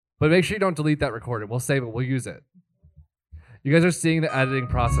But make sure you don't delete that recording. We'll save it. We'll use it. You guys are seeing the editing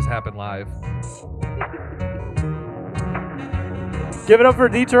process happen live. Give it up for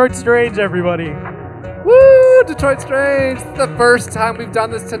Detroit Strange, everybody. Woo! Detroit Strange! It's the first time we've done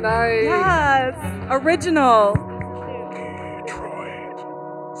this tonight. Yes, original.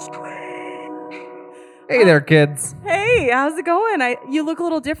 Hey there, kids. Hey, how's it going? You look a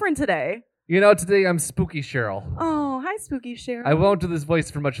little different today. You know, today I'm Spooky Cheryl. Oh, hi, Spooky Cheryl. I won't do this voice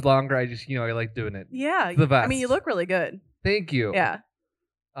for much longer. I just, I like doing it. Yeah, It's the best. I mean, you look really good. Thank you. Yeah.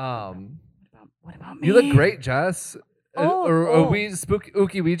 What about me? You look great, Jess. Oh. We Spooky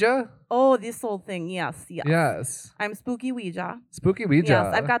Ookie Ouija? Oh, this whole thing. Yes. Yes. I'm Spooky Ouija. Spooky Ouija.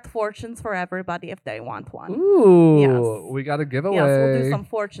 Yes, I've got fortunes for everybody if they want one. Ooh. Yes. We got a giveaway. Yes, we'll do some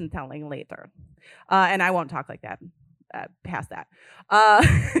fortune telling later. And I won't talk like that. Past that.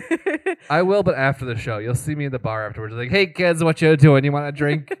 I will, but after the show. You'll see me in the bar afterwards. Like, hey, kids, what you doing? You want a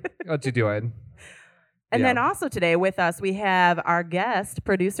drink? What you doing? And then also today with us, we have our guest,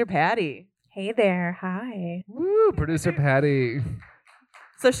 producer Patty. Hey there. Hi. Woo, producer Patty.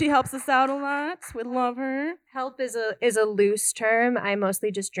 So she helps us out a lot. We love her. Help is a loose term. I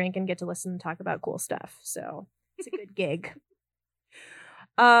mostly just drink and get to listen and talk about cool stuff. So it's a good gig.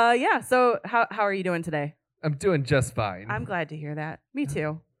 Yeah. So how are you doing today? I'm doing just fine. I'm glad to hear that. Me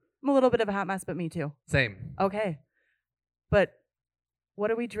too. I'm a little bit of a hot mess, but me too. Same. Okay. But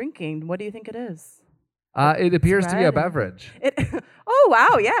what are we drinking? What do you think it is? It appears to be a red. beverage. Oh,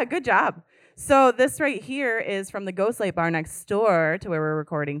 wow. Yeah, good job. So this right here is from the Ghostlight Bar next door to where we're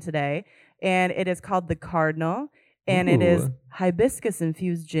recording today. And it is called the Cardinal. And it is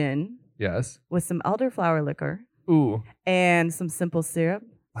hibiscus-infused gin. Yes. With some elderflower liquor. Ooh. And some simple syrup,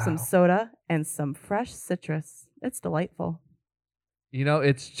 some soda, and some fresh citrus. It's delightful.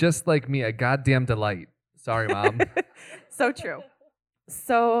 It's just like me, a goddamn delight. Sorry, Mom. So true.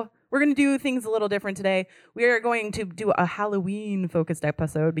 So we're going to do things a little different today. We are going to do a Halloween-focused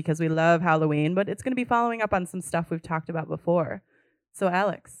episode because we love Halloween, but it's going to be following up on some stuff we've talked about before. So,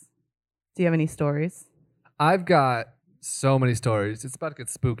 Alex, do you have any stories? I've got so many stories. It's about to get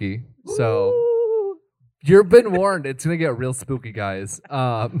spooky. So you've been warned. It's going to get real spooky, guys.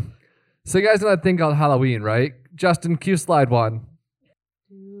 So you guys know that thing called Halloween, right? Justin, cue slide one.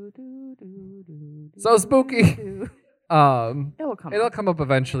 So spooky. It'll come up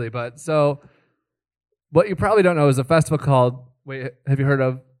eventually, but so what you probably don't know is a festival called, have you heard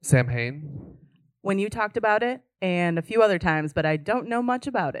of Samhain? When you talked about it, and a few other times, but I don't know much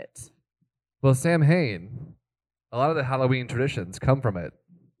about it. Well, Samhain, a lot of the Halloween traditions come from it.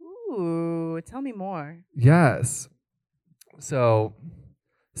 Ooh, tell me more. Yes. So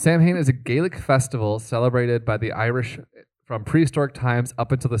Samhain is a Gaelic festival celebrated by the Irish from prehistoric times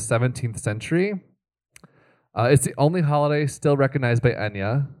up until the 17th century. It's the only holiday still recognized by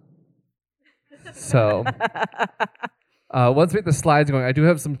Enya. So once we get the slides going, I do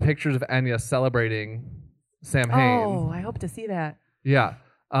have some pictures of Enya celebrating Samhain. Oh, I hope to see that. Yeah.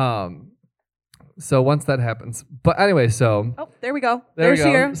 So once that happens. But anyway, so. Oh, there we go. There we There's go. she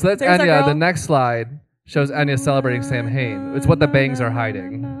here. So that's There's our Enya. girl. The next slide shows Enya celebrating Samhain. It's what the bangs are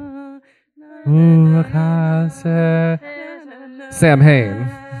hiding.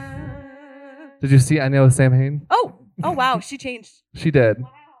 Samhain. Did you see Enya with Samhain? Oh wow, she changed. She did.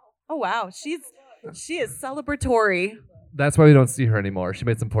 Oh wow, she is celebratory. That's why we don't see her anymore. She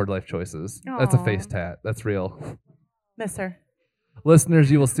made some poor life choices. That's a Aw. face tat. That's real. Miss her.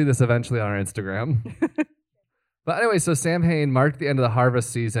 Listeners, you will see this eventually on our Instagram. But anyway, so Samhain marked the end of the harvest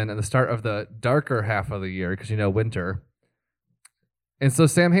season and the start of the darker half of the year, because winter. And so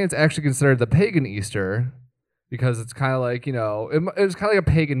Samhain's actually considered the pagan Easter, because it's kind of like, it was kind of like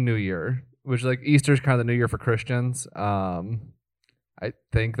a pagan New Year, which like Easter's kind of the New Year for Christians. I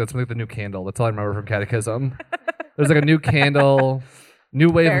think that's like the new candle. That's all I remember from catechism. There's like a new candle, new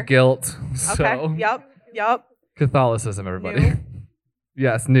wave Fair. of guilt. So Okay. Yep. Catholicism, everybody. New.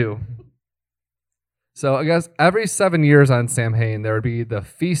 Yes, new. So I guess every 7 years on Samhain, there would be the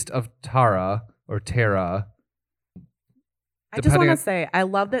Feast of Tara, or Tara. I just want Depending to say, I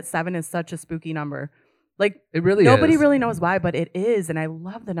love that 7 is such a spooky number. Like, It really nobody is. really knows why, but it is, and I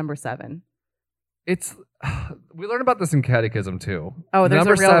love the number 7. It's we learn about this in catechism too. Oh, there's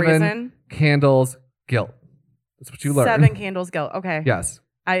Number a real 7, reason? candles, guilt. That's what you learn. 7 candles guilt. Okay. Yes.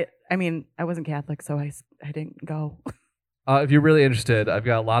 I mean, I wasn't Catholic, so I didn't go. If you're really interested, I've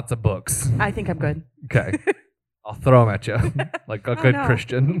got lots of books. I think I'm good. Okay. I'll throw them at you like a good no.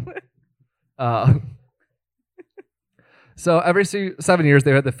 Christian. So every 7 years,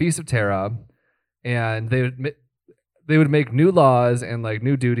 they had the Feast of Tara, and they would make new laws and like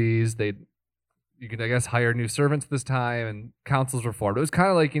new duties. They'd you could, I guess, hire new servants this time, and councils were formed. It was kind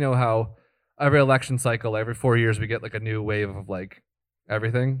of like, how every election cycle, every 4 years, we get like a new wave of like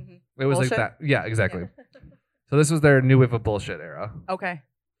everything. It was Bullshit? like that. Yeah, exactly. So this was their new wave of bullshit era. Okay.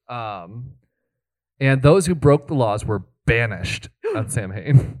 And those who broke the laws were banished on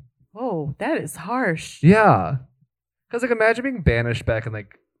Samhain. Oh, that is harsh. Yeah. Because, like, imagine being banished back in,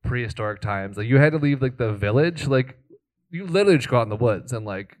 like, prehistoric times. Like, you had to leave, like, the village. Like, you literally just go out in the woods and,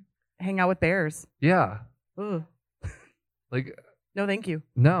 like, Hang out with bears. yeah. Ugh. Like, No, thank you.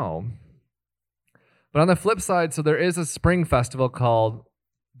 no. But on the flip side, so there is a spring festival called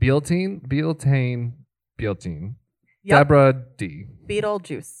Bealtaine. Yep. Deborah D.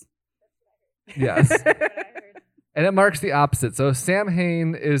 Beetlejuice. Yes. And it marks the opposite. So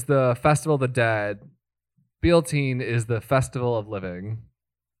Samhain is the festival of the dead. Bealtaine is the festival of living.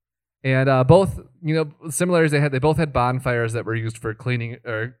 And both, similar as they both had bonfires that were used for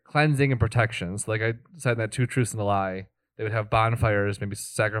cleansing and protection. So like I said in that Two Truths and a Lie, they would have bonfires, maybe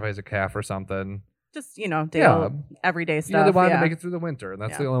sacrifice a calf or something. Just, everyday stuff. They wanted yeah. to make it through the winter, and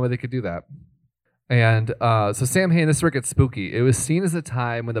that's the Yeah. only way they could do that. And so Samhain, this is where it gets spooky. It was seen as a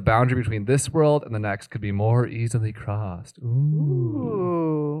time when the boundary between this world and the next could be more easily crossed. Ooh.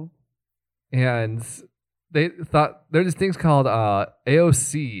 Ooh. And they thought there are these things called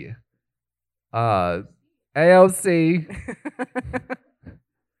AOC. AOC.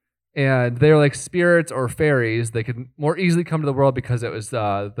 And they were like spirits or fairies. They could more easily come to the world because it was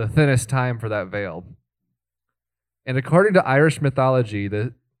the thinnest time for that veil. And according to Irish mythology,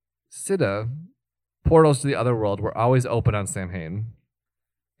 the Siddha portals to the other world were always open on Samhain.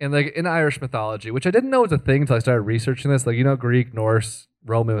 And like in Irish mythology, which I didn't know was a thing until I started researching this, like Greek, Norse,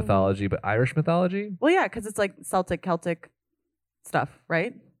 Roman mythology, but Irish mythology? Well, yeah, because it's like Celtic, Celtic stuff,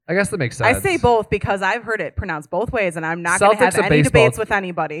 right? I guess that makes sense. I say both because I've heard it pronounced both ways, and I'm not going to have Celtics a any baseball debates with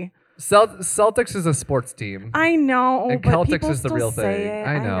anybody. Celtics is a sports team. I know, And but Celtics people is the still real say thing. it.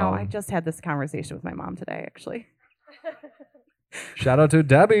 I know. I just had this conversation with my mom today, actually. Shout out to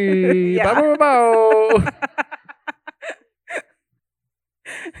Debbie. Yeah. Bow, bow, bow.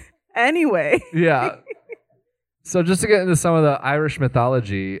 Anyway. Yeah. So just to get into some of the Irish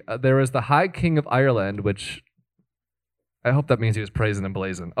mythology, there was the High King of Ireland, which I hope that means he was brazen and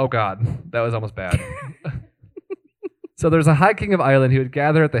blazing. Oh God, that was almost bad. So there's a High King of Ireland who would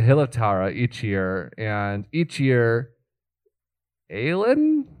gather at the Hill of Tara each year, and each year,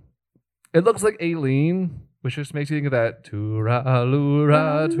 Aileen? It looks like Aileen, which just makes you think of that Tura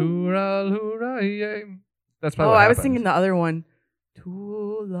Lura Tura Lura. Yeah. That's probably Oh, what I was happened. singing the other one.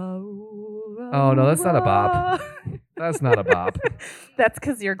 Oh Oh, no, that's not a bop. That's not a bop. That's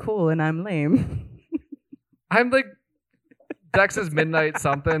because you're cool and I'm lame. I'm like Dex's Midnight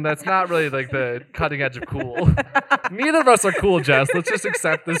something. That's not really like the cutting edge of cool. Neither of us are cool, Jess. Let's just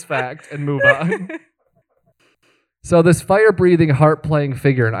accept this fact and move on. So this fire-breathing, harp-playing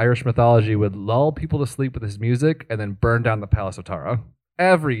figure in Irish mythology would lull people to sleep with his music and then burn down the Palace of Tara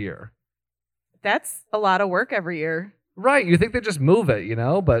every year. That's a lot of work every year. Right, you think they just move it,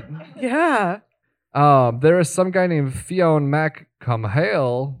 But Yeah. there is some guy named Fionn Mac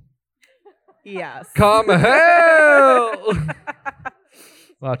Comhale. Yes. Comhale!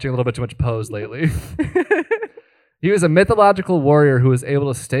 Watching a little bit too much Pose lately. He was a mythological warrior who was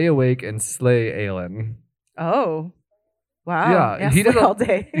able to stay awake and slay Aelin. Oh. Wow. Yeah, he did slay all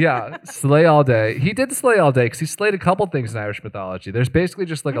day. Yeah, slay all day. He did slay all day because he slayed a couple things in Irish mythology. There's basically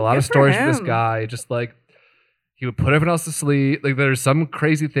just like a lot of Good for stories of this him. guy, just like he would put everyone else to sleep. Like there's some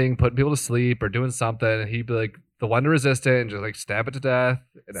crazy thing putting people to sleep or doing something, and he'd be like the one to resist it and just like stab it to death.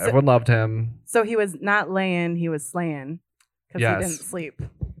 And So- everyone loved him. So he was not laying, he was slaying because Yes. he didn't sleep.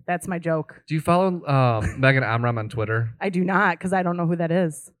 That's my joke. Do you follow Megan Amram on Twitter? I do not because I don't know who that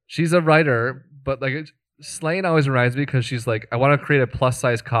is. She's a writer, but like Slain always reminds me because she's like, I want to create a plus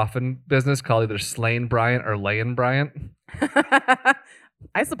size coffin business called either Slain Bryant or Layin Bryant.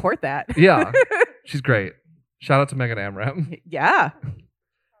 I support that. Yeah, she's great. Shout out to Megan Amram. Yeah,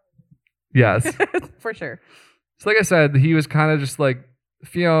 Yes. for sure. So like I said, he was kind of just like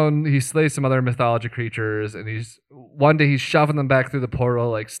Fionn. He slays some other mythology creatures, and one day he's shoving them back through the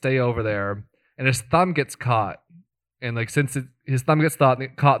portal, like stay over there, and his thumb gets caught, and like his thumb gets caught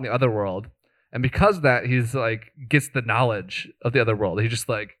in the other world, and because of that, he's like gets the knowledge of the other world. He just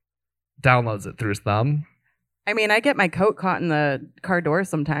like downloads it through his thumb. I mean, I get my coat caught in the car door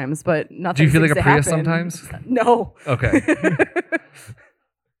sometimes, but nothing. Do you feel seems like a to Prius happen. sometimes? No. Okay.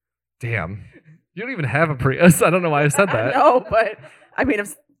 Damn. You don't even have a Prius. I don't know why I said that. No, but I mean,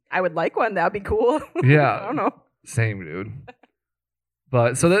 if I would like one, that'd be cool. Yeah. I don't know. Same, dude.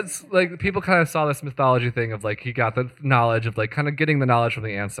 But so that's like people kind of saw this mythology thing of like he got the knowledge of like kind of getting the knowledge from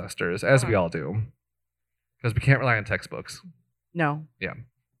the ancestors, as we all do, because we can't rely on textbooks. No. Yeah.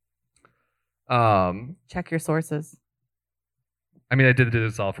 Check your sources. I mean, I did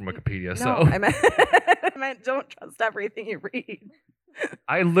this all from Wikipedia, No, so I meant don't trust everything you read.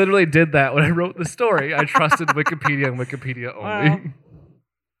 I literally did that when I wrote the story. I trusted Wikipedia and Wikipedia only. Wow.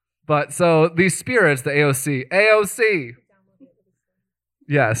 But so these spirits, the AOC.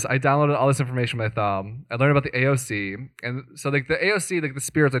 Yes, I downloaded all this information with my thumb. I learned about the AOC, and so like the AOC, like the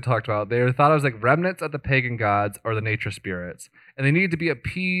spirits I talked about, they thought it was like remnants of the pagan gods or the nature spirits, and they needed to be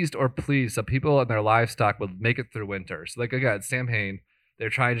appeased or pleased so people and their livestock would make it through winter. So like again, Samhain, they're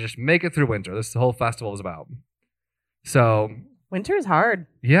trying to just make it through winter. This whole festival is about. So Winter is hard.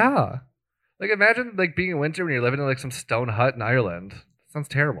 yeah, like imagine like being in winter when you're living in like some stone hut in Ireland. Sounds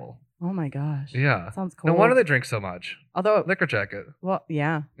terrible. Oh my gosh. Yeah. Sounds cold. No wonder they drink so much. Although, Liquor jacket. well,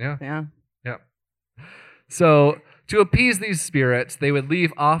 yeah. Yeah. Yeah. So to appease these spirits, they would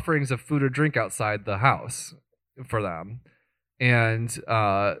leave offerings of food or drink outside the house for them. And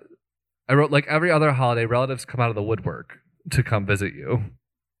I wrote, like every other holiday, relatives come out of the woodwork to come visit you.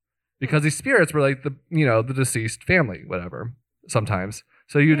 Because these spirits were like the deceased family, whatever, sometimes.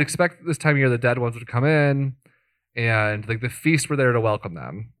 So you'd expect this time of year the dead ones would come in and like the feast were there to welcome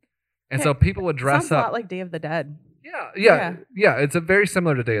them. And so people would dress Sounds up. a lot like Day of the Dead. Yeah. It's a very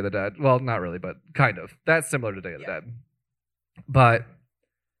similar to Day of the Dead. Well, not really, but kind of. That's similar to Day of the Dead. But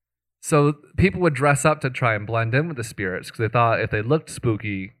so people would dress up to try and blend in with the spirits because they thought if they looked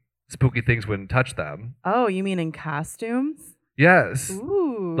spooky, spooky things wouldn't touch them. Oh, you mean in costumes? Yes,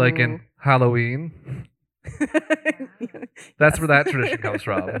 Ooh. like in Halloween. That's where that tradition comes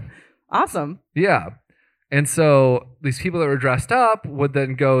from. Awesome. Yeah. And so these people that were dressed up would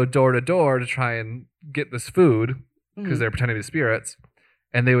then go door to door to try and get this food because they're pretending to be spirits,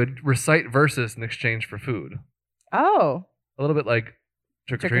 and they would recite verses in exchange for food. Oh. A little bit like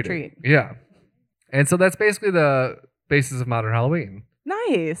trick or Trick or treat. treat. Yeah. And so that's basically the basis of modern Halloween.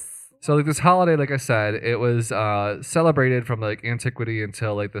 Nice. So like this holiday, like I said, it was celebrated from like antiquity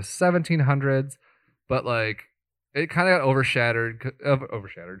until like the 1700s, but like it kind of got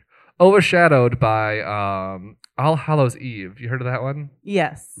overshadowed by All Hallows Eve. You heard of that one?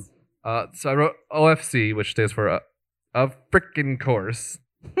 Yes. So I wrote OFC, which stands for a frickin' course.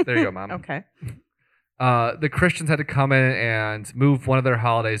 There you go, Mom. Okay. The Christians had to come in and move one of their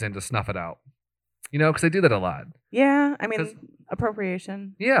holidays in to snuff it out. You know, because they do that a lot. Yeah, I mean, 'Cause-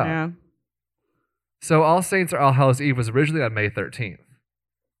 appropriation. Yeah. So All Saints or All Hallows Eve was originally on May 13th.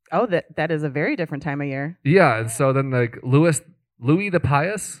 Oh, that is a very different time of year. Yeah, and so then like Louis the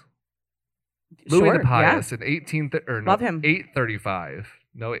Pious. Louis Sure, the Pious in 835.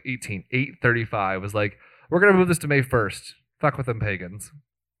 No, 835 was like, we're going to move this to May 1st. Fuck with them pagans.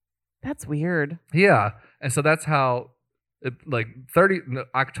 That's weird. Yeah. And so that's how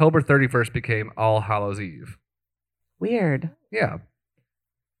October 31st became All Hallows Eve. Weird. Yeah.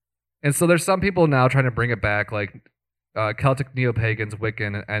 And so there's some people now trying to bring it back, like Celtic neo-pagans,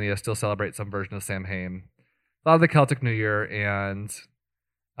 Wiccan, and Enya still celebrate some version of Samhain. A lot of the Celtic New Year, and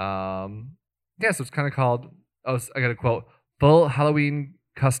so it's kind of called, I got a quote, full Halloween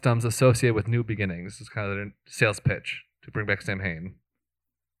customs associated with new beginnings. It's kind of their sales pitch to bring back Samhain.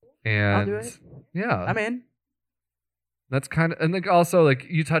 And I'll do it. Yeah. I'm in. That's kind of, and like also like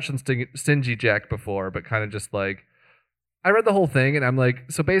you touched on Stingy Jack before, but kind of just like, I read the whole thing and I'm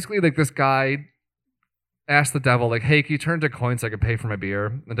like, so basically like this guy asked the devil like, hey, can you turn to coin so I can pay for my beer?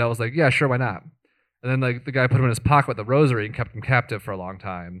 And the devil's like, yeah, sure, why not? And then like the guy put him in his pocket with the rosary and kept him captive for a long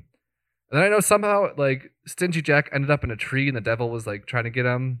time. And then I know somehow like Stingy Jack ended up in a tree and the devil was like trying to get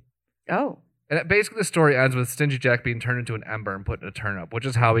him. Oh. And basically the story ends with Stingy Jack being turned into an ember and put in a turnip, which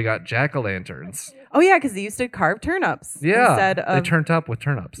is how we got jack-o'-lanterns. Oh yeah, because they used to carve turnips. Yeah, Instead they of, turned up with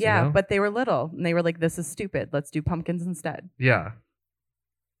turnips. yeah, you know? but they were little and they were like, "This is stupid. Let's do pumpkins instead." Yeah.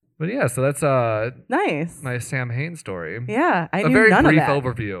 But yeah, so that's Nice. my Samhain story. Yeah, I A knew very none brief of that.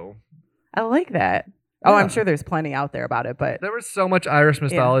 overview. I like that. Oh, Yeah. I'm sure there's plenty out there about it, but There was so much Irish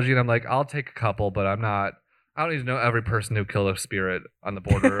mythology, and I'm like, I'll take a couple, but I don't need to know every person who killed a spirit on the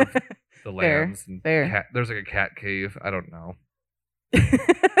border of the Fair, lands. And fair. There's like a cat cave. I don't know.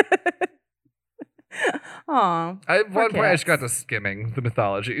 Aw, At one point, I just got cats. to skimming the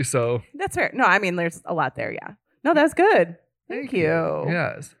mythology, so that's fair. No, I mean, there's a lot there. Yeah. No, that's good. Thank you.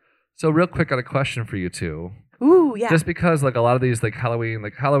 yes. So real quick, got a question for you two. Ooh, yeah. Just because like a lot of these like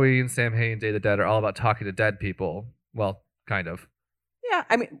Halloween, Samhain, Day of the Dead are all about talking to dead people. Well, kind of. Yeah,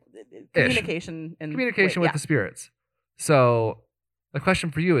 I mean, communication and Communication with the spirits. So the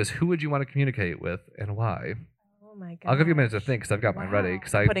question for you is, who would you want to communicate with and why? Oh my god. I'll give you a minute to think because I've got mine ready.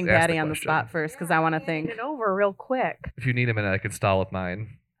 Because I Putting asked Patty the on the question. spot first because I want to think. Get it over real quick. If you need a minute, I could stall with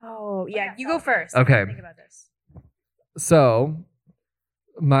mine. Oh yeah, you go first. Okay. Think about this. So,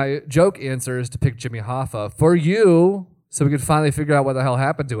 my joke answer is to pick Jimmy Hoffa for you, so we could finally figure out what the hell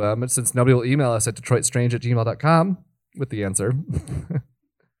happened to him. And since nobody will email us at DetroitStrange@gmail.com with the answer.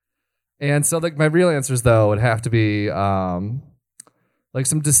 And so, like, my real answers though would have to be like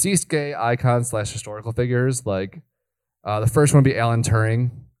some deceased gay icons / historical figures. Like the first one would be Alan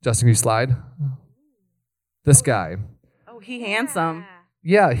Turing. Justin, can you slide? This guy. Oh, he handsome.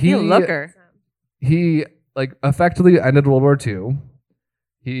 Yeah, He a looker. He like effectively ended World War II.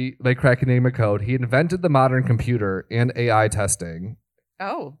 He like cracked Enigma code. He invented the modern computer and AI testing.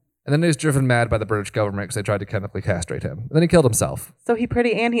 Oh, And then he was driven mad by the British government because they tried to chemically castrate him. And then he killed himself. so he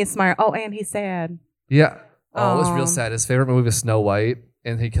pretty and he's smart. Oh, and he's sad. Yeah. Oh, it was real Um, sad. His favorite movie was Snow White,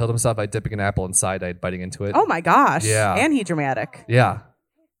 and he killed himself by dipping an apple in cyanide, biting into it. Oh my gosh. Yeah. And he dramatic. Yeah.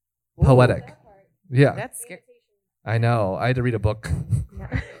 Ooh, Poetic. Yeah. That's scary. I know. I had to read a book.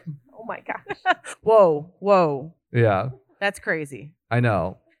 Oh my gosh. Whoa. Yeah. That's crazy. I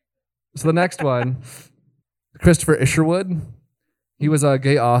know. So the next one, Christopher Isherwood. He was a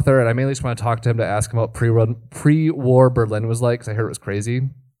gay author, and I mainly just want to talk to him to ask him what pre-war Berlin was like, because I heard it was crazy.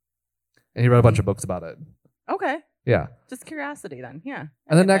 And he wrote a bunch of books about it. Okay. Yeah. Just curiosity then. Yeah.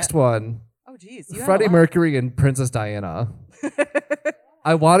 And the next one, Oh, geez. You had a Freddie lot. Mercury and Princess Diana.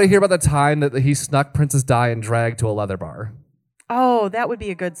 I want to hear about the time that he snuck Princess Di and dragged to a leather bar. Oh, that would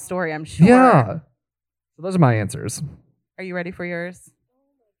be a good story, I'm sure. Yeah. So those are my answers. Are you ready for yours?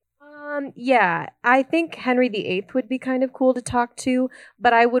 Yeah, I think Henry VIII would be kind of cool to talk to,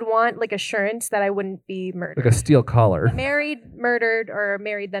 but I would want like assurance that I wouldn't be murdered. Like a steel collar. Married, murdered, or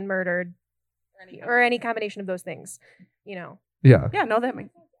married then murdered, or any combination of those things. You know. Yeah. Yeah, no,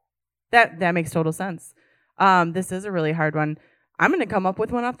 that makes total sense. This is a really hard one. I'm going to come up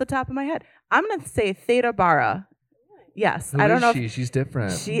with one off the top of my head. I'm going to say Theda Bara. Yes, Who I don't is know. she? She's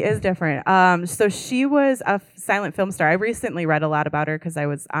different. She is different. So she was a silent film star. I recently read a lot about her because I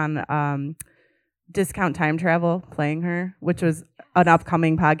was on Discount Time Travel playing her, which was an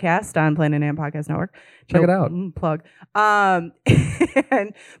upcoming podcast on Planet Am Podcast Network. Check it out. Plug.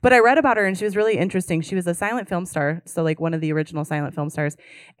 But I read about her and she was really interesting. She was a silent film star, so like one of the original silent film stars.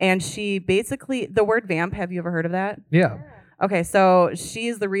 And she basically, the word vamp, have you ever heard of that? Yeah. Okay, so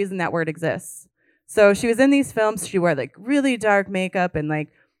she's the reason that word exists. So she was in these films. She wore like really dark makeup and like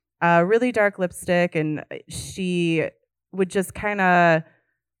really dark lipstick, and she would just kind of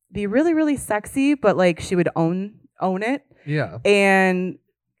be really, really sexy, but like she would own it. Yeah. And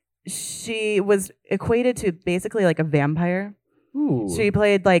she was equated to basically like a vampire. Ooh. She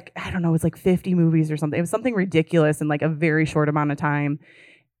played like, I don't know, it was like 50 movies or something. It was something ridiculous in like a very short amount of time,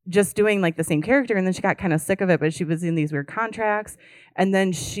 just doing like the same character. And then she got kind of sick of it, but she was in these weird contracts. And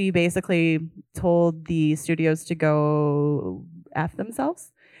then she basically told the studios to go F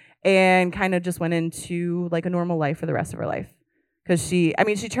themselves and kind of just went into like a normal life for the rest of her life. Because she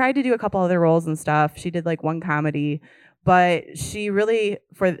tried to do a couple other roles and stuff. She did like one comedy, but she really,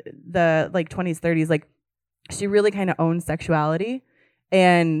 for the like 20s, 30s, like she really kind of owned sexuality.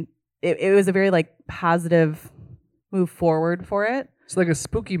 And it was a very like positive move forward for it. It's like a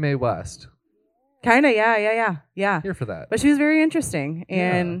spooky Mae West. Kind of, yeah. Here for that. But she was very interesting,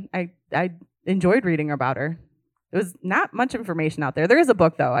 and I enjoyed reading about her. There was not much information out there. There is a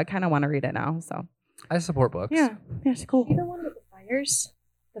book, though. I kind of want to read it now. So I support books. yeah, she's cool. You the one with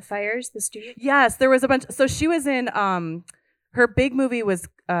the fires? The studio. Yes, there was a bunch. So she was in her big movie was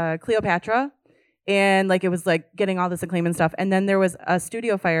Cleopatra, and like it was like getting all this acclaim and stuff. And then there was a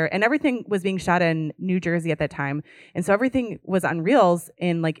studio fire, and everything was being shot in New Jersey at that time, and so everything was on reels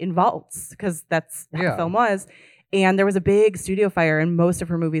in vaults because that's how Yeah. film was. And there was a big studio fire, and most of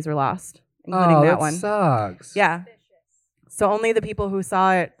her movies were lost, including that one. Sucks. Yeah. So only the people who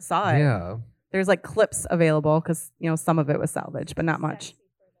saw it saw it. Yeah. There's like clips available because some of it was salvaged, but not much.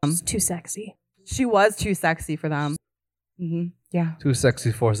 It's too sexy. She was too sexy for them. Yeah. Too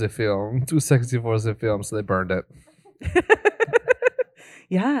sexy for the film. Too sexy for the film, so they burned it.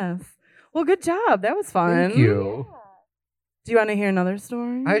 Yes. Well, good job. That was fun. Thank you. Do you want to hear another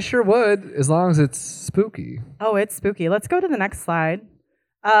story? I sure would, as long as it's spooky. Oh, it's spooky. Let's go to the next slide.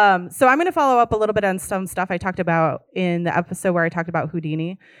 So I'm going to follow up a little bit on some stuff I talked about in the episode where I talked about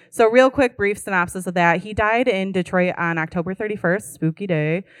Houdini. So real quick, brief synopsis of that. He died in Detroit on October 31st, spooky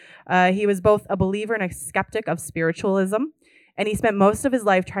day. He was both a believer and a skeptic of spiritualism, and he spent most of his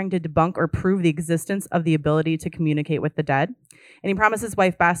life trying to debunk or prove the existence of the ability to communicate with the dead. And he promised his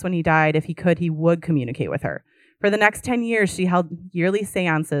wife Bess when he died, if he could, he would communicate with her. For the next 10 years, she held yearly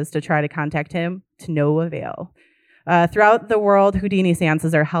seances to try to contact him, to no avail. Throughout the world, Houdini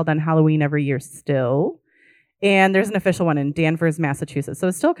seances are held on Halloween every year still. And there's an official one in Danvers, Massachusetts. So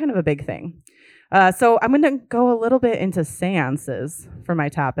it's still kind of a big thing. So I'm going to go a little bit into seances for my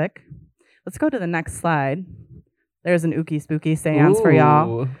topic. Let's go to the next slide. There's an ooky spooky seance for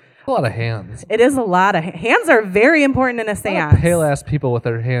y'all. Ooh, a lot of hands. It is a lot of hands are very important in a seance. Pale ass people with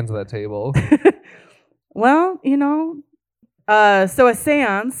their hands on that table. Well, so a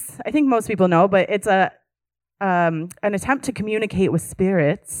seance, I think most people know, but it's an attempt to communicate with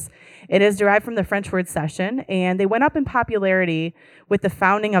spirits. It is derived from the French word session, and they went up in popularity with the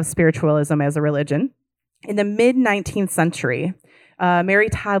founding of spiritualism as a religion. In the mid-19th century, Mary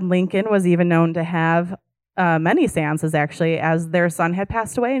Todd Lincoln was even known to have many seances, actually, as their son had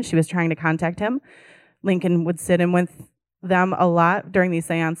passed away and she was trying to contact him. Lincoln would sit in with them a lot during these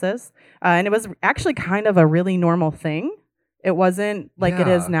seances, and it was actually kind of a really normal thing. It wasn't like it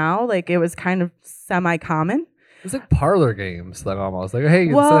is now. Like, it was kind of semi-common. It's like parlor games, like almost. Like, hey,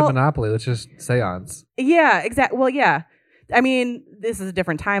 instead of Monopoly, let's just seance. Yeah, exactly. Well, yeah. I mean, this is a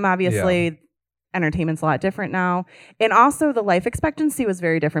different time, obviously. Yeah. Entertainment's a lot different now. And also, the life expectancy was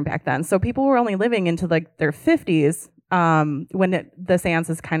very different back then. So people were only living into like their 50s when the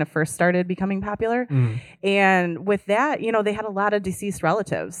seances kind of first started becoming popular. And with that, they had a lot of deceased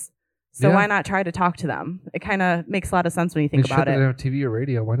relatives. So why not try to talk to them? It kind of makes a lot of sense when you think about it. They didn't have TV or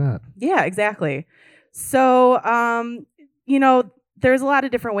radio. Why not? Yeah, exactly. So, there's a lot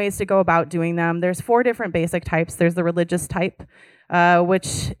of different ways to go about doing them. There's 4 different basic types. There's the religious type,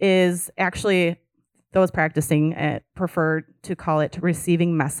 which is actually those practicing it prefer to call it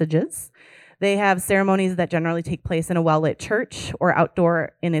receiving messages. They have ceremonies that generally take place in a well-lit church or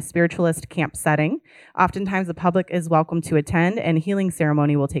outdoor in a spiritualist camp setting. Oftentimes, the public is welcome to attend, and healing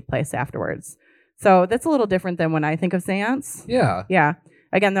ceremony will take place afterwards. So that's a little different than when I think of seance. Yeah. Yeah.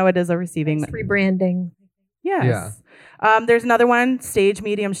 Again, though, it is a receiving. Nice rebranding. Yes. Yeah. There's another one, stage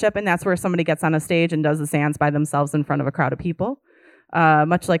mediumship, and that's where somebody gets on a stage and does a seance by themselves in front of a crowd of people.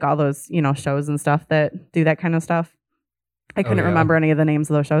 Much like all those, shows and stuff that do that kind of stuff. I couldn't remember any of the names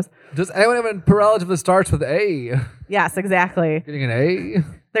of those shows. Does anyone have a relative that starts with A? Yes, exactly. Getting an A?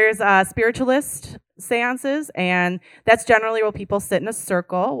 There's spiritualist seances, and that's generally where people sit in a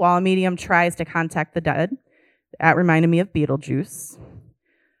circle while a medium tries to contact the dead. That reminded me of Beetlejuice.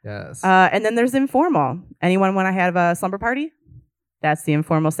 Yes. And then there's informal. Anyone want to have a slumber party? That's the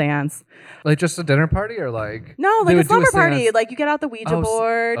informal seance. Like just a dinner party or like? No, like a slumber party. Like you get out the Ouija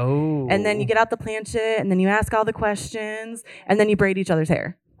board, and then you get out the planchette, and then you ask all the questions, and then you braid each other's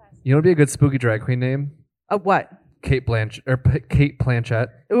hair. You know what would be a good spooky drag queen name? What? Kate Blanchett.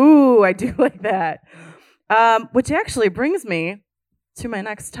 Ooh, I do like that. Which actually brings me to my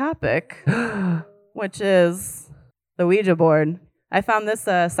next topic, which is the Ouija board. I found this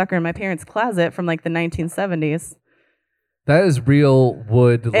sucker in my parents' closet from like the 1970s. That is real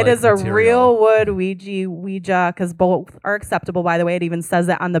wood. It is a real wood Ouija, because both are acceptable, by the way. It even says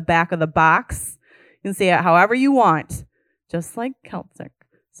it on the back of the box. You can see it however you want, just like Celtic.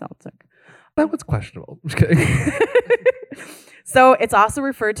 That was questionable. I'm just kidding. So it's also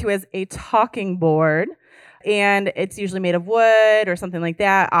referred to as a talking board, and it's usually made of wood or something like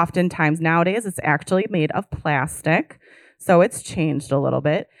that. Oftentimes nowadays, it's actually made of plastic. So it's changed a little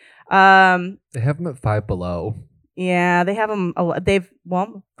bit. They have them at Five Below. Yeah, they have them. I'll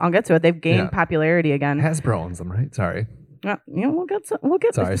get to it. They've gained popularity again. Hasbro owns them, right? Sorry. We'll get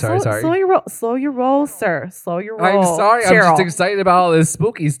to. Sorry. Slow your roll, sir. Slow your roll. I'm sorry. Cheryl. I'm just excited about all this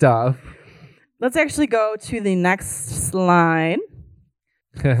spooky stuff. Let's actually go to the next slide.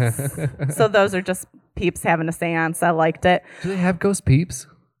 So those are just peeps having a seance. I liked it. Do they have ghost peeps?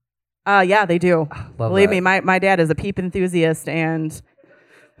 Yeah, they do. Believe that. me, my dad is a peep enthusiast, and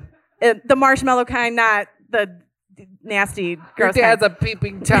the marshmallow kind, not the nasty gross Your dad's kind. a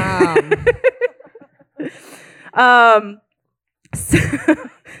peeping Tom. So,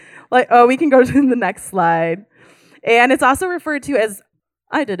 we can go to the next slide. And it's also referred to as,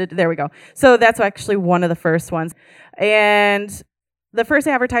 I did it, there we go. So that's actually one of the first ones. And the first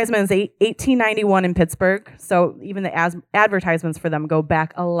advertisement is 1891 in Pittsburgh. So even the advertisements for them go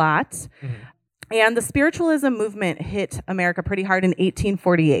back a lot. Mm-hmm. And the spiritualism movement hit America pretty hard in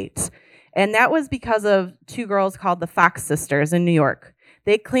 1848. And that was because of 2 girls called the Fox sisters in New York.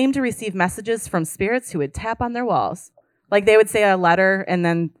 They claimed to receive messages from spirits who would tap on their walls. Like they would say a letter and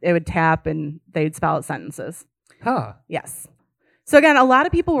then it would tap and they'd spell out sentences. Huh. Yes. So again, a lot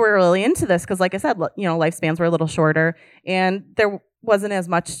of people were really into this because, like I said, lifespans were a little shorter and there wasn't as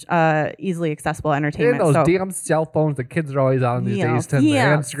much easily accessible entertainment. And those damn cell phones the kids are always on these days, to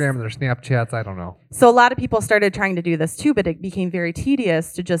their Instagram and their Snapchats, I don't know. So a lot of people started trying to do this too, but it became very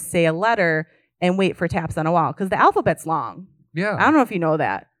tedious to just say a letter and wait for taps on a wall because the alphabet's long. Yeah. I don't know if you know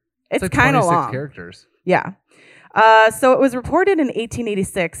that. It's like kind of 26 long. characters. Yeah. So it was reported in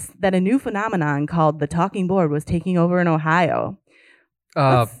 1886 that a new phenomenon called the talking board was taking over in Ohio.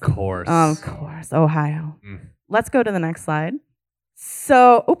 Of course. Ohio. Mm. Let's go to the next slide.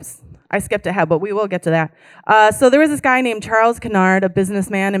 So, oops, I skipped ahead, but we will get to that. So there was this guy named Charles Kennard, a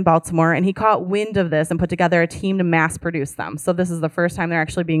businessman in Baltimore, and he caught wind of this and put together a team to mass produce them. So this is the first time they're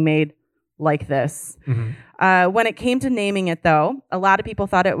actually being made like this. Mm-hmm. When it came to naming it, though, a lot of people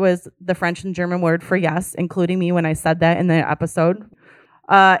thought it was the French and German word for yes, including me when I said that in the episode.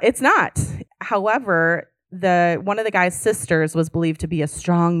 It's not. However, one of the guy's sisters was believed to be a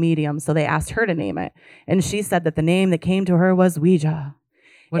strong medium, so they asked her to name it. And she said that the name that came to her was Ouija.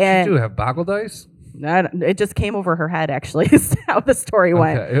 What'd she do? Have boggle dice? It just came over her head, actually, is how the story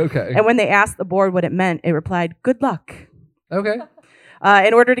went. Okay. And when they asked the board what it meant, it replied, good luck. Okay.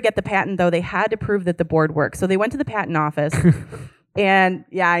 In order to get the patent, though, they had to prove that the board worked. So they went to the patent office, and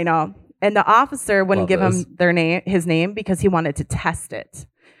yeah, I know. And the officer wouldn't give him his name because he wanted to test it.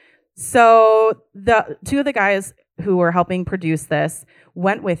 So the two of the guys who were helping produce this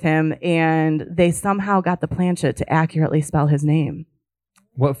went with him, and they somehow got the planchette to accurately spell his name.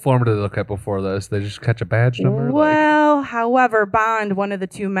 What form did they look at before this? They just catch a badge number? Well, however, Bond, one of the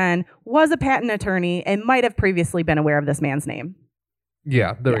two men, was a patent attorney and might have previously been aware of this man's name.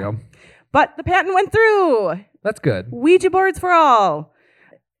 Yeah, there we go. But the patent went through. That's good. Ouija boards for all.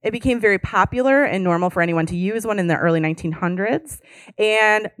 It became very popular and normal for anyone to use one in the early 1900s.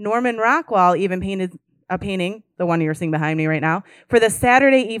 And Norman Rockwell even painted a painting, the one you're seeing behind me right now, for the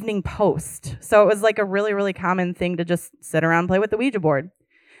Saturday Evening Post. So it was like a really, really common thing to just sit around and play with the Ouija board.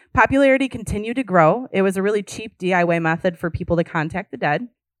 Popularity continued to grow. It was a really cheap DIY method for people to contact the dead.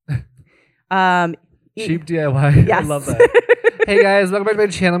 Cheap DIY. Yes. I love that. Hey guys, welcome back to my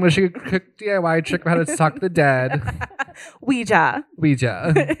channel. I'm going to show you a quick DIY trick about how to talk to the dead. Ouija.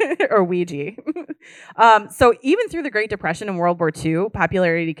 Or Ouija. So even through the Great Depression and World War II,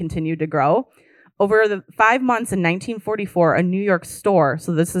 popularity continued to grow. Over the 5 months in 1944, a New York store,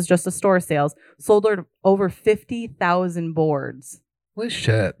 so this is just a store sales, sold over 50,000 boards. Holy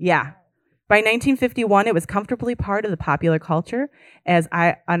shit. Yeah. By 1951, it was comfortably part of the popular culture, as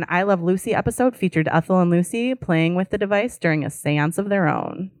an I Love Lucy episode featured Ethel and Lucy playing with the device during a seance of their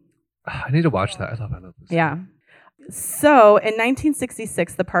own. I need to watch that. I love Lucy. Yeah. So in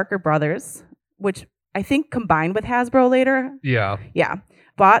 1966, the Parker brothers, which I think combined with Hasbro later,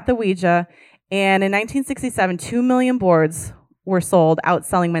 bought the Ouija, and in 1967, 2 million boards were sold,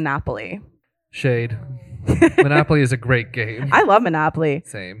 outselling Monopoly. Shade. Monopoly is a great game. I love Monopoly.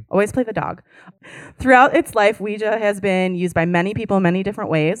 Same. Always play the dog. Throughout its life, Ouija has been used by many people in many different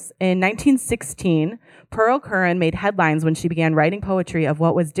ways. In 1916, Pearl Curran made headlines when she began writing poetry of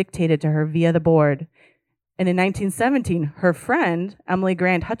what was dictated to her via the board. And in 1917, her friend, Emily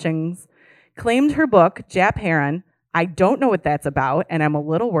Grant Hutchings, claimed her book, Jap Heron, I don't know what that's about, and I'm a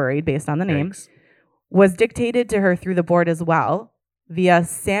little worried based on the name, was dictated to her through the board as well, via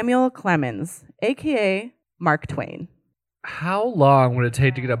Samuel Clemens, a.k.a. Mark Twain. How long would it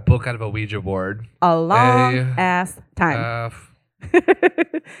take to get a book out of a Ouija board? A long-ass time.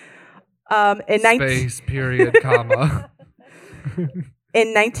 Space, period, comma. In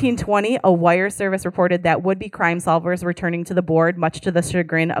 1920, a wire service reported that would-be crime solvers were turning to the board, much to the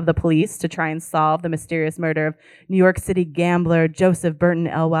chagrin of the police, to try and solve the mysterious murder of New York City gambler Joseph Burton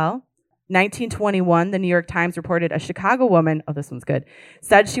Elwell. 1921, the New York Times reported a Chicago woman, this one's good,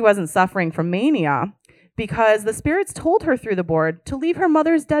 said she wasn't suffering from mania because the spirits told her through the board to leave her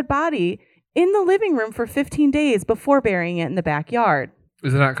mother's dead body in the living room for 15 days before burying it in the backyard.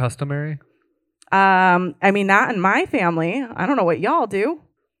 Is it not customary? I mean, not in my family. I don't know what y'all do.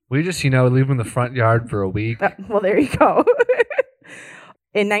 We just, leave them in the front yard for a week. Well, there you go.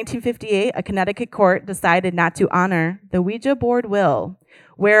 In 1958, a Connecticut court decided not to honor the Ouija board will,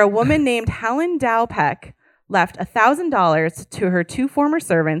 where a woman named Helen Dow Peck left $1,000 to her 2 former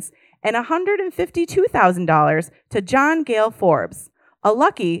servants and $152,000 to John Gale Forbes, a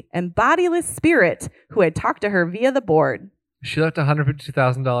lucky and bodiless spirit who had talked to her via the board. She left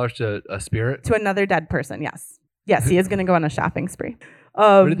 $152,000 to a spirit? To another dead person, yes. Yes, he is going to go on a shopping spree.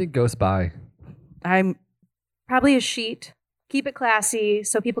 What do you think ghosts buy? I'm Probably a sheet. Keep it classy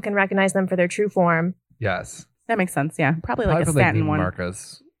so people can recognize them for their true form. Yes. That makes sense, yeah. Probably like a satin one.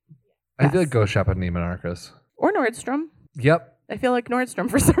 Marcus. I feel like go shop at Neiman Marcus. Or Nordstrom. Yep. I feel like Nordstrom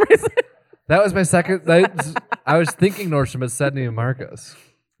for some reason. That was my second. I was thinking Nordstrom, but said Neiman Marcus.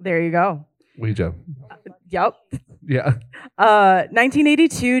 There you go. Ouija. Yep. Yeah.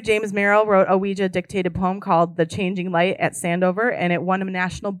 1982, James Merrill wrote a Ouija dictated poem called The Changing Light at Sandover, and it won a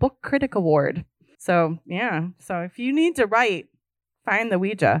National Book Critic Award. So yeah. So if you need to write, find the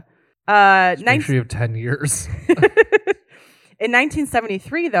Ouija. Just make sure you have 10 years. In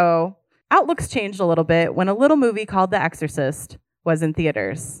 1973, though, outlooks changed a little bit when a little movie called The Exorcist was in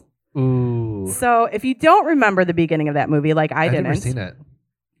theaters. Ooh. So if you don't remember the beginning of that movie, like I I've didn't, never seen it.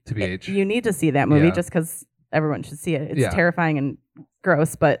 TBH. you need to see that movie Yeah. just because everyone should see it. It's Yeah. terrifying and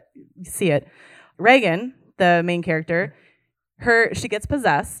gross, but see it. Reagan, the main character, she gets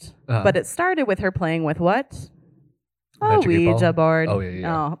possessed, Uh-huh. but it started with her playing with what? A Magic 8 ball? Ouija board. Oh,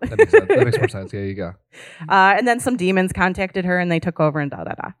 yeah. Oh. That makes sense. That makes more sense. Yeah, you go. And then some demons contacted her and they took over and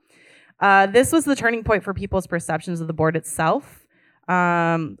da-da-da. This was the turning point for people's perceptions of the board itself.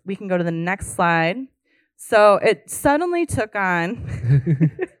 We can go to the next slide. So it suddenly took on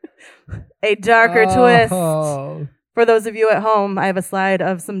a darker twist. Oh. For those of you at home, I have a slide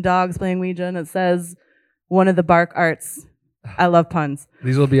of some dogs playing Ouija and it says, one of the bark arts. I love puns.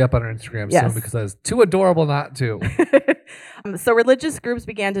 These will be up on our Instagram Yes. soon because that is too adorable not to. So religious groups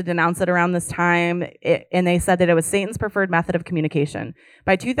began to denounce it around this time, and they said that it was Satan's preferred method of communication.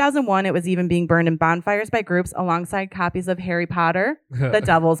 By 2001, it was even being burned in bonfires by groups alongside copies of Harry Potter, the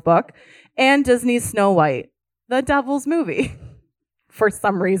Devil's Book, and Disney's Snow White, the Devil's movie, for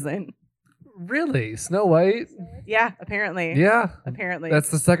some reason. Really? Snow White? Yeah, apparently. Yeah. Apparently. That's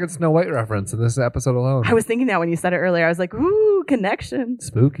the second Snow White reference in this episode alone. I was thinking that when you said it earlier. I was like, ooh, connection.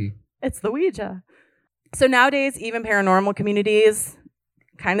 Spooky. It's the Ouija. So nowadays, even paranormal communities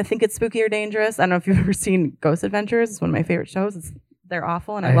kind of think it's spooky or dangerous. I don't know if you've ever seen Ghost Adventures. It's one of my favorite shows. They're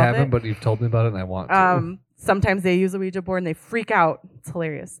awful, and I love haven't, it. but you've told me about it, and I want to. Sometimes they use a Ouija board and they freak out. It's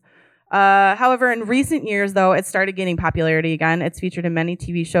hilarious. However, in recent years, though, it started gaining popularity again. It's featured in many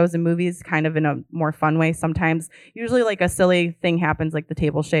TV shows and movies, kind of in a more fun way sometimes. Usually, like a silly thing happens, like the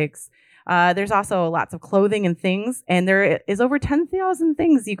table shakes. There's also lots of clothing and things, and there is over 10,000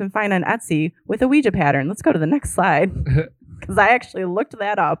 things you can find on Etsy with a Ouija pattern. Let's go to the next slide, because I actually looked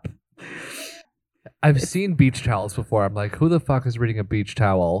that up. I've seen beach towels before. I'm like, who the fuck is reading a beach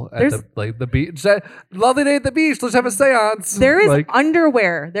towel at There's- the beach? Lovely day at the beach. Let's have a seance. There is like,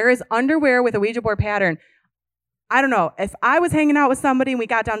 underwear. There is underwear with a Ouija board pattern. I don't know. If I was hanging out with somebody and we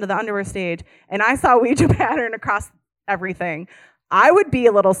got down to the underwear stage and I saw a Ouija pattern across everything, I would be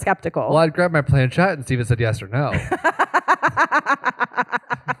a little skeptical. well, I'd grab my planchette and see if it said yes or no.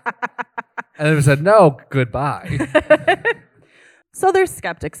 And if it said no, goodbye. So there's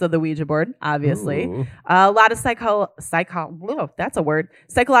skeptics of the Ouija board, obviously. Ooh. A lot of that's a word.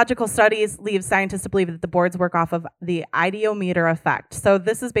 Psychological studies leave scientists to believe that the boards work off of the ideometer effect. So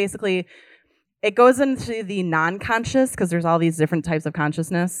this is basically, it goes into the non-conscious, because there's all these different types of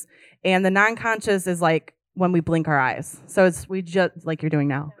consciousness. And the non-conscious is like when we blink our eyes. So we just, like you're doing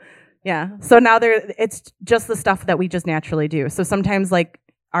now. Yeah. So now it's just the stuff that we just naturally do. So sometimes like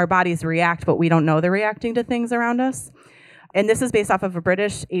our bodies react, but we don't know they're reacting to things around us. And this is based off of a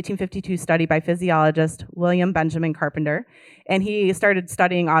British 1852 study by physiologist William Benjamin Carpenter. And he started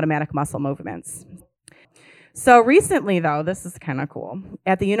studying automatic muscle movements. So recently, though, this is kind of cool.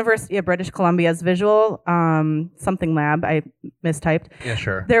 At the University of British Columbia's Visual something lab, I mistyped, Yeah,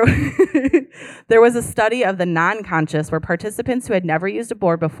 sure. there was a study of the non-conscious where participants who had never used a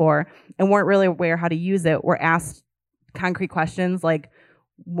board before and weren't really aware how to use it were asked concrete questions like,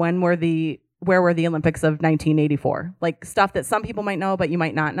 where were the Olympics of 1984? Like stuff that some people might know, but you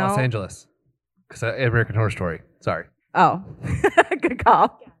might not know. Los Angeles. Because American Horror Story. Sorry. Oh, good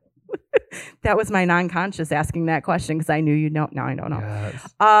call. That was my non-conscious asking that question because I knew you'd know. Now I don't know.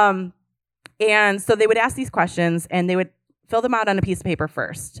 Yes. And so they would ask these questions and they would fill them out on a piece of paper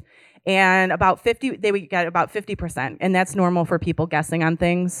first. And they would get about 50%. And that's normal for people guessing on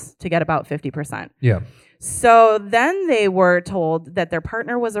things to get about 50%. Yeah. So then they were told that their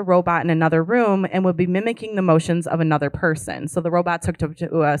partner was a robot in another room and would be mimicking the motions of another person. So the robot took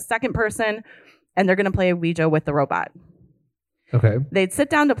to a second person and they're going to play a Ouija with the robot. Okay. They'd sit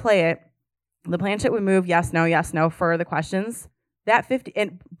down to play it. The planchette would move yes, no for the questions.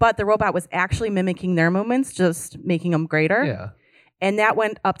 But the robot was actually mimicking their movements, just making them greater. Yeah. And that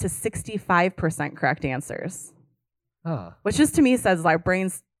went up to 65% correct answers, Huh. which just to me says our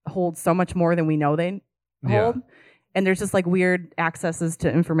brains hold so much more than we know they hold. Yeah. And there's just like weird accesses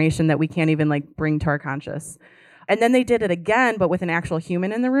to information that we can't even like bring to our conscious. And then they did it again, but with an actual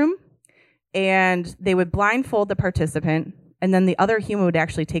human in the room. And they would blindfold the participant, and then the other human would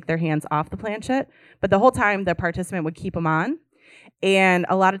actually take their hands off the planchette. But the whole time, the participant would keep them on. And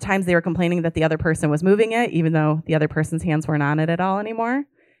a lot of times they were complaining that the other person was moving it, even though the other person's hands weren't on it at all anymore.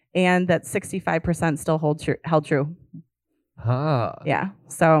 And that 65% still held true. Huh. Yeah,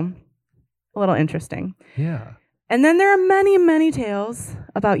 so a little interesting. Yeah. And then there are many, many tales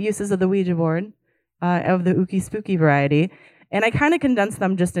about uses of the Ouija board. of the ooky spooky variety. And I kind of condensed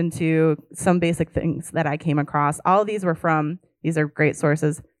them just into some basic things that I came across. All of these were from, these are great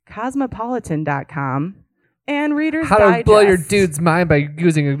sources, cosmopolitan.com and Reader's How Digest. to blow your dude's mind by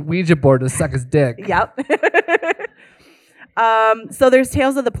using a Ouija board to suck his dick. Yep. So there's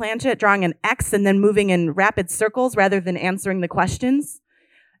tales of the planchette drawing an X and then moving in rapid circles rather than answering the questions.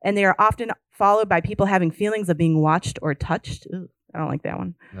 And they are often followed by people having feelings of being watched or touched. Ooh, I don't like that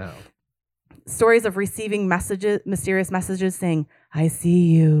one. No. Stories of receiving messages, mysterious messages saying, I see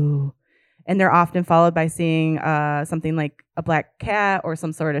you. And they're often followed by seeing something like a black cat or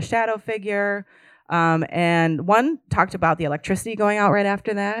some sort of shadow figure. And one talked about the electricity going out right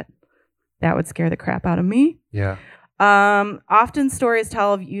after that. That would scare the crap out of me. Yeah. Often stories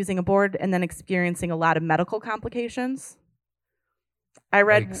tell of using a board and then experiencing a lot of medical complications. I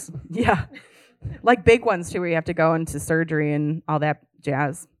read, Yikes. yeah, like big ones too, where you have to go into surgery and all that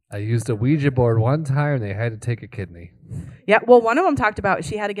jazz. I used a Ouija board one time and they had to take a kidney. Yeah, well, one of them talked about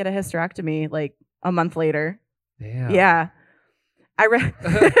she had to get a hysterectomy like a month later. Damn. Yeah. I read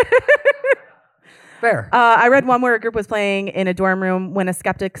Fair. I read one where a group was playing in a dorm room when a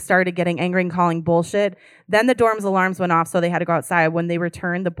skeptic started getting angry and calling bullshit. Then the dorm's alarms went off, so they had to go outside. When they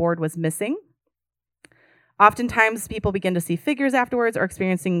returned, the board was missing. Oftentimes, people begin to see figures afterwards or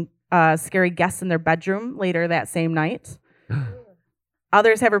experiencing scary guests in their bedroom later that same night.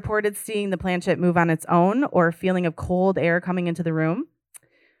 Others have reported seeing the planchette move on its own or a feeling of cold air coming into the room.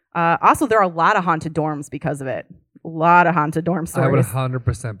 Also, there are a lot of haunted dorms because of it. A lot of haunted dorm I would stories.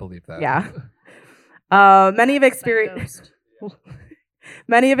 100% believe that. Yeah. Many have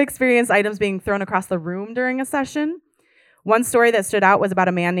experienced items being thrown across the room during a session. One story that stood out was about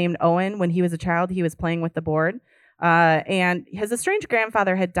a man named Owen. When he was a child, he was playing with the board. And his estranged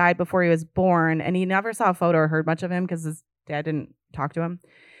grandfather had died before he was born, and he never saw a photo or heard much of him because his dad didn't talk to him.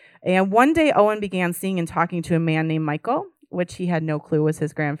 And one day, Owen began seeing and talking to a man named Michael, which he had no clue was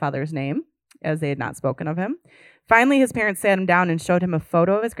his grandfather's name, as they had not spoken of him. Finally, his parents sat him down and showed him a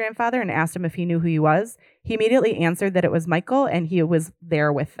photo of his grandfather and asked him if he knew who he was. He immediately answered that it was Michael, and he was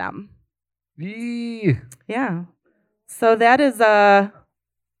there with them. Yee. Yeah. So that is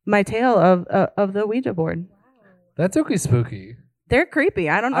my tale of the Ouija board. That's okay spooky. They're creepy.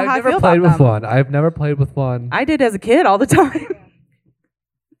 I don't know how I've I never feel played about with them. one. I've never played with one. I did as a kid all the time.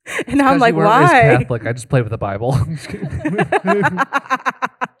 And I'm 'Cause like, you weren't raised why? Catholic. I just played with the Bible.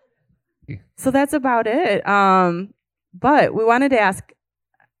 So that's about it. But we wanted to ask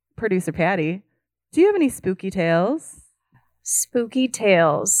producer Patty, do you have any spooky tales? Spooky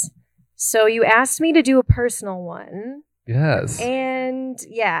tales. So you asked me to do a personal one. Yes. And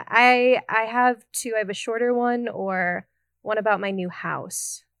yeah, I have two. I have a shorter one or one about my new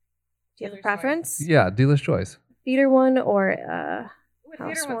house. Do you have a preference? Yeah, dealer's choice. Theater one or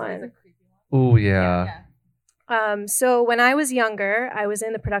house one? Oh, yeah. So when I was younger, I was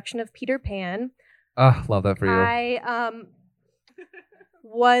in the production of Peter Pan. Ah, love that for you. I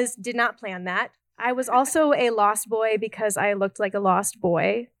did not plan that. I was also a lost boy because I looked like a lost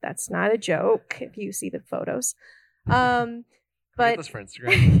boy. That's not a joke if you see the photos. Get But this for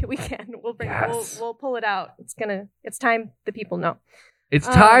Instagram. we can. We'll bring Yes. we'll pull it out. It's time the people know. It's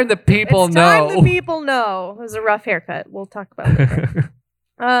time the people it's know. time the people know. It was a rough haircut. We'll talk about it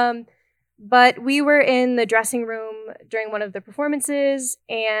later. But we were in the dressing room during one of the performances,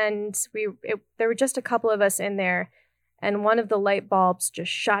 and there were just a couple of us in there, and one of the light bulbs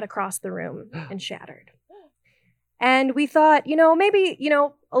just shot across the room and shattered. And we thought, maybe,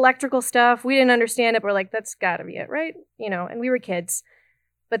 electrical stuff. We didn't understand it. But we're like, that's got to be it, right? And we were kids.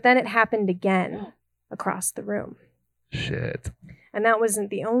 But then it happened again across the room. Shit. And that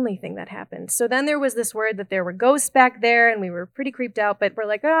wasn't the only thing that happened. So then there was this word that there were ghosts back there, and we were pretty creeped out, but we're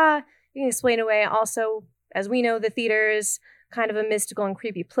like, you can explain away. Also, as we know, the theater is kind of a mystical and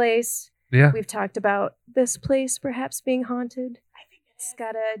creepy place. Yeah. We've talked about this place perhaps being haunted. I think it's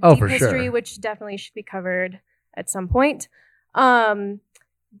got a Oh, deep for history, sure. which definitely should be covered at some point.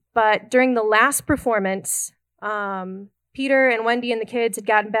 But during the last performance, Peter and Wendy and the kids had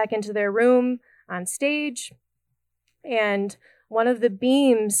gotten back into their room on stage, and one of the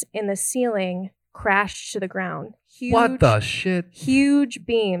beams in the ceiling crashed to the ground. Huge, What the shit? huge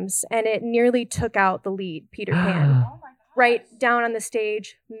beams, and it nearly took out the lead, Peter Pan. Right down on the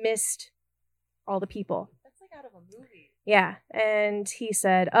stage, missed all the people. That's like out of a movie. Yeah, and he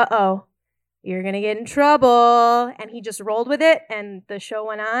said, "Uh-oh, you're going to get in trouble." And he just rolled with it, and the show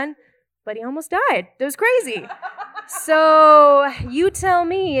went on, but he almost died. It was crazy. So you tell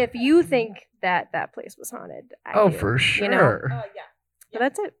me if you think that place was haunted. I Oh, do, for sure. you know? But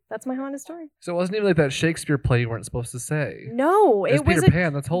that's it. That's my haunted story. So it wasn't even like that Shakespeare play you weren't supposed to say. No, It was Peter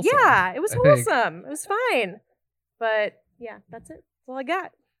Pan. That's wholesome. Yeah, it was I think. wholesome. It was fine. But yeah, that's it. That's all I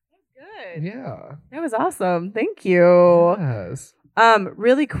got. Good. Yeah. That was awesome. Thank you. Yes.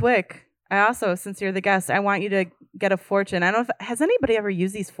 Really quick. I also, since you're the guest, I want you to get a fortune. I don't know if has anybody ever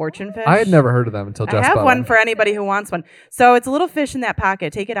used these fortune fish? I had never heard of them until I Jess have bought one them. for anybody who wants one. So it's a little fish in that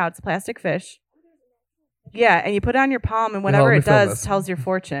pocket. Take it out. It's a plastic fish. Yeah, and you put it on your palm, and whatever let me it film does this. tells your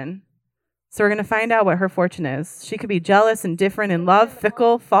fortune. So we're gonna find out what her fortune is. She could be jealous, indifferent, in love,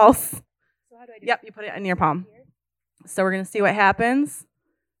 fickle, false. So how do I do Yep, you put it in your palm. here? So we're gonna see what happens.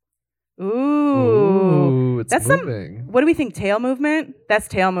 Ooh. Ooh, it's That's moving. What do we think? Tail movement? That's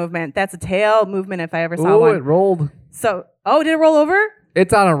tail movement. That's a tail movement if I ever saw Ooh, one. it rolled. So, did it roll over?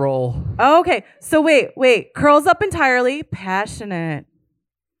 It's on a roll. Oh, okay. So wait. Curls up entirely. Passionate.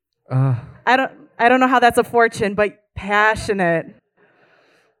 I don't know how that's a fortune, but passionate.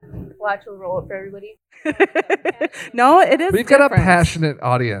 Watch will roll it for everybody. No, it is. We've got a different. passionate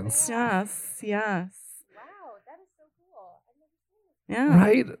audience. Yes. Wow, that is so cool. Yeah.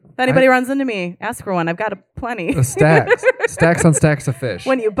 Right? If anybody runs into me, ask for one. I've got a plenty. The stacks. Stacks on stacks of fish.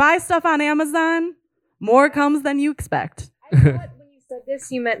 When you buy stuff on Amazon, more comes than you expect. I thought when you said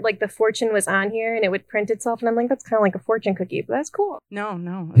this, you meant like the fortune was on here and it would print itself, and I'm like, that's kind of like a fortune cookie, but that's cool. No.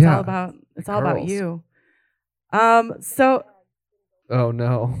 It's Yeah. all about Curls. you. So Oh,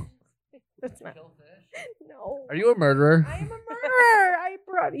 no. That's not. No. Are you a murderer? I am a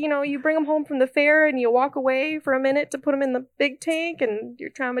murderer. You bring them home from the fair and you walk away for a minute to put them in the big tank, and you're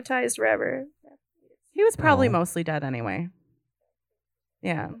traumatized forever. he was probably Oh. mostly dead anyway.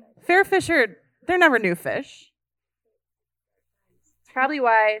 Yeah. Fair fish they're never new fish. It's probably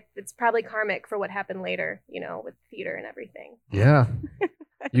why it's probably karmic for what happened later, with theater and everything. Yeah.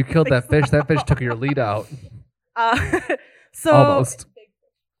 You killed that fish. That fish took your lead out. So Almost.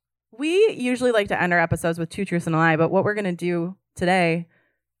 we usually like to end our episodes with 2 truths and a lie, but what we're going to do today,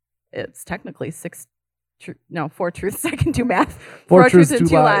 it's technically 4 truths. I can do math. 4 truths, and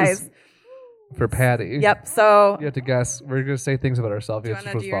 2 lies. For Patty. Yep. So You have to guess. We're going to say things about ourselves. do you have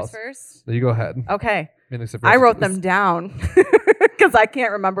want to do yours false. first? You go ahead. Okay. Phoenix, if I you're wrote supposed them down because I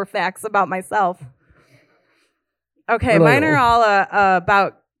can't remember facts about myself. Okay, mine are Relatable. all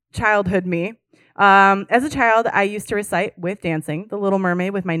about childhood me. As a child, I used to recite with dancing The Little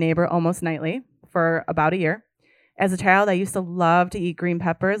Mermaid with my neighbor almost nightly for about a year. As a child, I used to love to eat green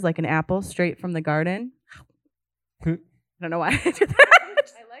peppers like an apple straight from the garden. I don't know why I did that.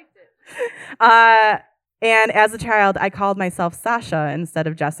 I liked it. And as a child, I called myself Sasha instead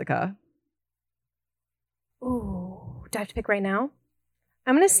of Jessica. Ooh, do I have to pick right now?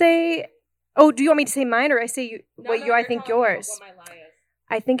 I'm gonna say. Oh, do you want me to say mine, or I say I think yours?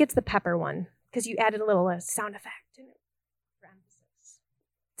 I think it's the pepper one because you added a little sound effect in it for emphasis.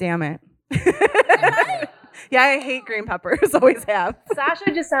 Damn it. Yeah, I hate green peppers. Always have.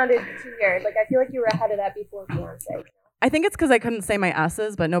 Sasha just sounded too weird. Like I feel like you were ahead of that before Beyonce. I think it's because I couldn't say my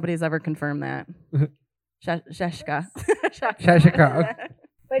S's, but nobody's ever confirmed that. Sheshka. Sheshka.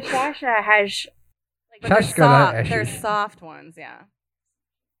 But Sasha has. But they're Sheshka, not soft. They're Eshish. soft ones, yeah.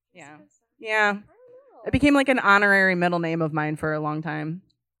 Yeah. Yeah. I don't know. It became like an honorary middle name of mine for a long time.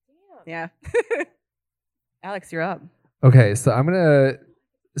 Damn. Yeah. Alex, you're up. Okay, so I'm going to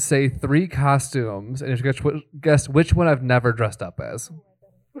say 3 costumes, and you have to guess which one I've never dressed up as.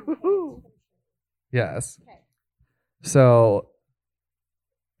 Yes. Okay. So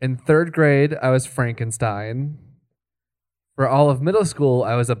in 3rd grade, I was Frankenstein. For all of middle school,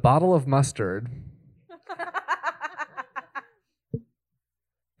 I was a bottle of mustard.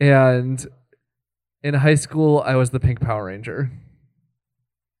 And in high school, I was the Pink Power Ranger.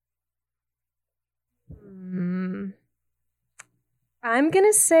 I'm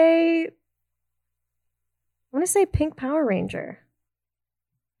gonna say Pink Power Ranger.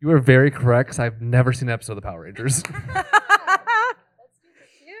 You were very correct, 'cause I've never seen an episode of the Power Rangers.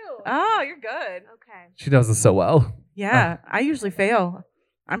 Oh, you're good. Okay. She does this so well. Yeah, I usually fail.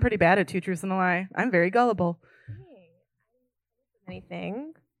 I'm pretty bad at 2 truths and a lie. I'm very gullible.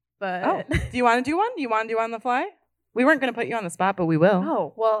 Anything, but Oh, do you want to do one? Do you want to do on the fly? We weren't going to put you on the spot, but we will.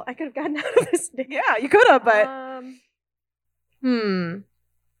 Oh, well, I could have gotten out of this. Yeah, you could have, but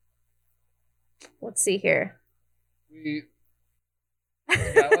Let's see here. We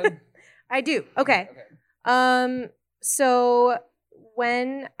got one? I do. Okay. So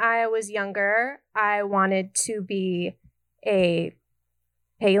when I was younger, I wanted to be a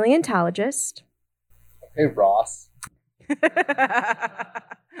paleontologist, Hey, Ross.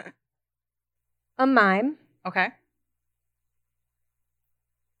 a mime, Okay.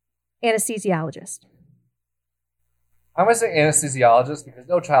 anesthesiologist. I'm going to say anesthesiologist because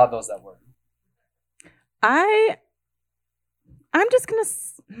no child knows that word. I'm just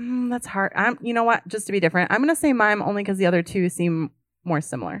gonna. That's hard. You know what? Just to be different, I'm gonna say mime only because the other two seem more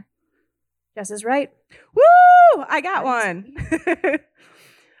similar. Jess is right. Woo! I got one.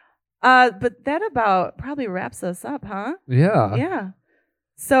 But that about probably wraps us up, huh? Yeah. Yeah.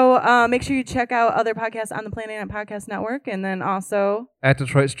 So make sure you check out other podcasts on the Planet Ant Podcast Network, and then also At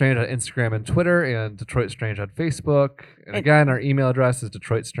Detroit Strange on Instagram and Twitter, and Detroit Strange on Facebook. And again, our email address is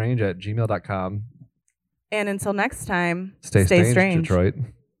detroitstrange@gmail.com. And until next time, Stay strange, Detroit.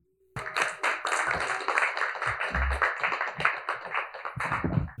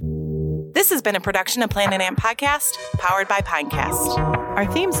 This has been a production of Planet Ant Podcast, powered by Pinecast. Our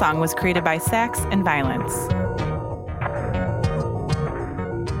theme song was created by Sax and Violence.